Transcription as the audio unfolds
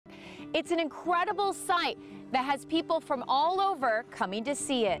It's an incredible sight that has people from all over coming to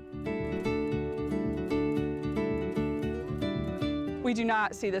see it. We do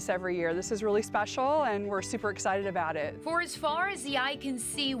not see this every year. This is really special, and we're super excited about it. For as far as the eye can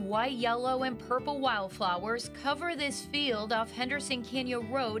see, white, yellow, and purple wildflowers cover this field off Henderson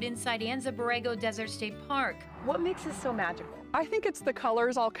Canyon Road inside Anza Borrego Desert State Park. What makes this so magical? I think it's the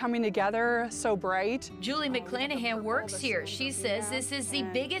colors all coming together so bright. Julie McClanahan works here. She says this is the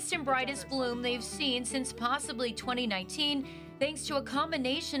biggest and brightest bloom they've seen since possibly 2019, thanks to a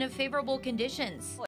combination of favorable conditions.